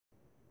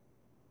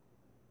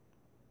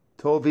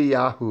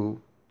HalleluYAH,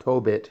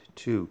 Tobit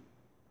 2.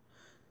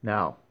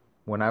 Now,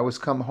 when I was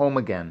come home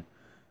again,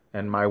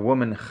 and my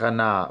woman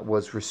Hannah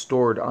was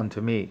restored unto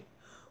me,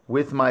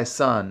 with my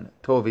son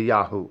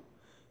HalleluYAH,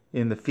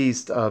 in the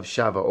feast of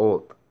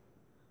Shavuot,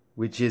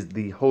 which is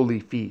the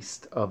holy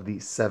feast of the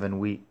 7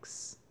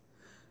 weeks,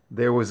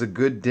 there was a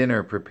good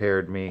dinner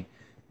prepared me,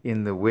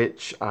 in the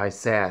which I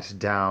sat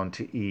down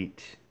to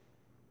eat.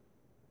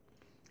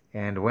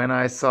 And when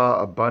I saw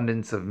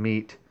abundance of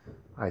meat,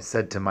 I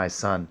said to my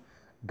son,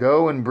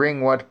 Go and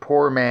bring what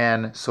poor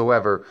man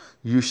soever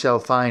you shall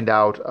find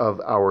out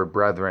of our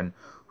brethren,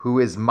 who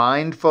is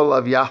mindful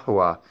of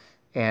Yahweh,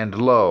 and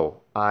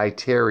lo, I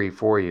tarry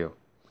for you.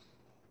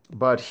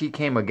 But he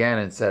came again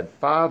and said,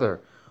 Father,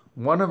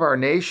 one of our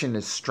nation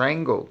is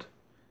strangled,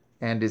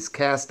 and is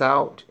cast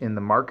out in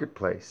the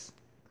marketplace.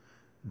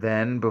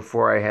 Then,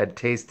 before I had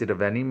tasted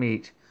of any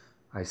meat,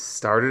 I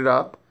started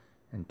up,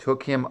 and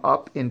took him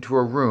up into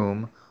a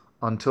room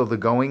until the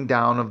going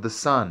down of the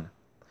sun.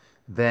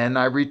 Then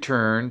I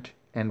returned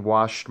and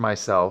washed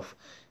myself,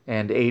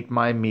 and ate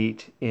my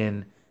meat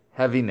in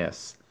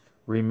heaviness,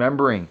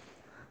 remembering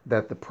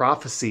that the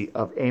prophecy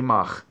of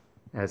Amach,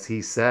 as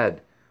he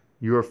said,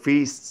 Your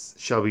feasts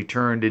shall be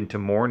turned into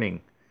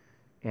mourning,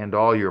 and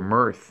all your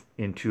mirth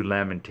into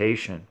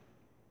lamentation.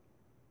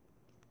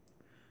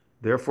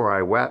 Therefore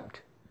I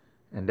wept,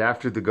 and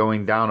after the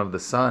going down of the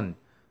sun,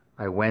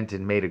 I went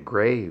and made a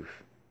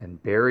grave,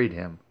 and buried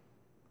him.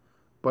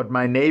 But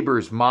my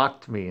neighbors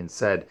mocked me, and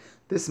said,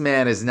 This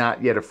man is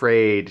not yet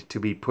afraid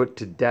to be put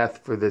to death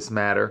for this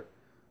matter,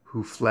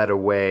 who fled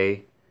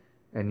away,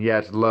 and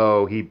yet,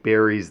 lo, he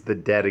buries the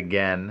dead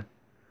again.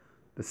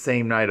 The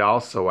same night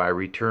also I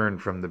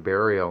returned from the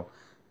burial,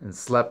 and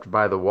slept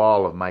by the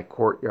wall of my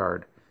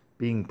courtyard,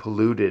 being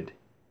polluted,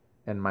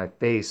 and my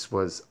face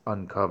was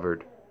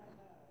uncovered.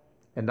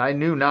 And I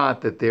knew not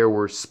that there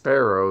were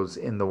sparrows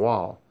in the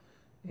wall,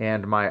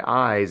 and my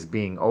eyes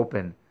being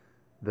open,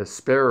 the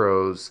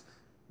sparrows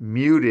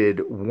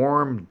muted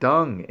warm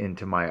dung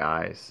into my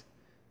eyes,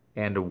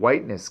 and a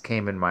whiteness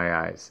came in my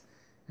eyes.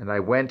 And I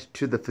went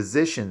to the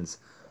physicians,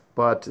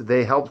 but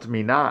they helped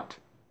me not.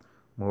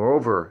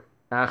 Moreover,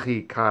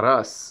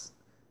 Achikaras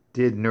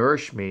did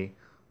nourish me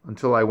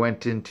until I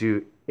went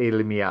into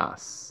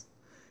Elimias.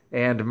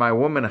 And my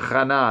woman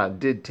Hannah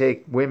did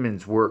take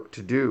women's work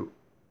to do.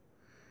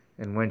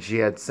 And when she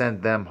had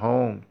sent them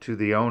home to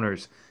the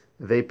owners,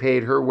 they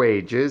paid her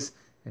wages,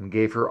 and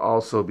gave her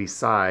also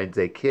besides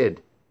a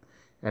kid.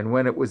 And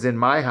when it was in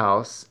my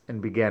house, and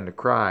began to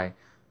cry,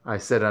 I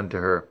said unto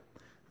her,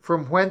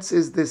 From whence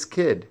is this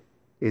kid?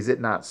 Is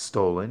it not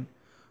stolen?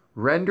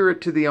 Render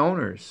it to the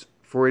owners,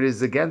 for it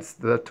is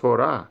against the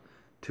Torah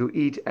to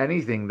eat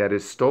anything that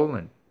is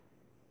stolen.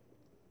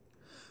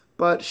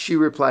 But she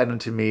replied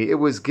unto me, It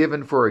was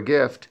given for a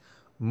gift,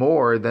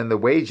 more than the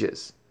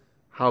wages.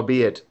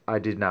 Howbeit I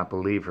did not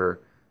believe her,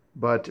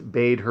 but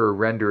bade her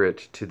render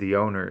it to the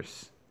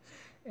owners.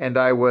 And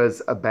I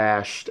was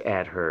abashed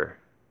at her.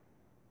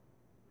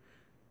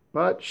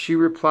 But she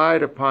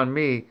replied upon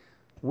me,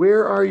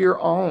 Where are your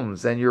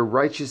alms and your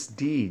righteous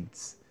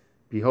deeds?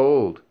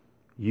 Behold,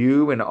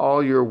 you and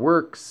all your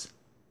works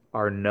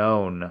are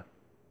known.